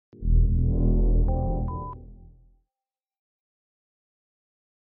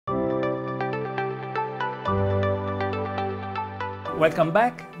Welcome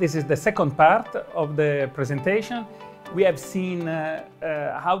back. This is the second part of the presentation. We have seen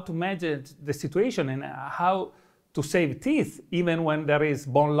how to manage the situation and how to save teeth even when there is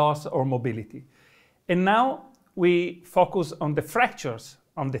bone loss or mobility. And now we focus on the fractures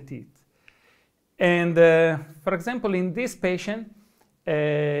on the teeth. And for example, in this patient,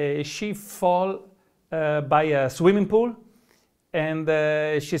 she fell by a swimming pool,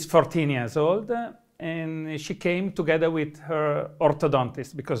 and she's 14 years old. And she came together with her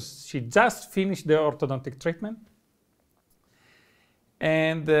orthodontist because she just finished the orthodontic treatment.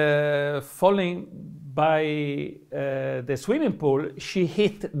 And falling by the swimming pool, she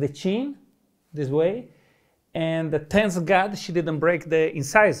hit the chin this way. And thanks God she didn't break the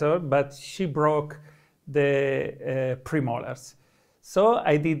incisor, but she broke the premolars. So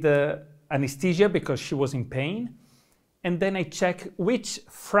I did anesthesia because she was in pain. And then I checked which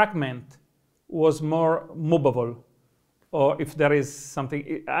fragment was more movable, or if there is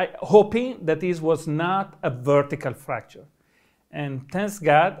something, hoping that this was not a vertical fracture. And thanks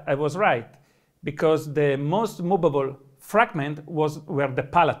God I was right, because the most movable fragment were the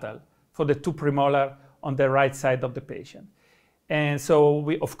palatal for the two premolar on the right side of the patient. And so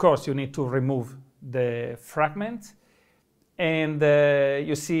of course you need to remove the fragments, and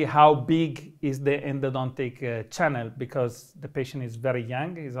you see how big is the endodontic channel, because the patient is very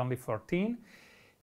young, he's only 14.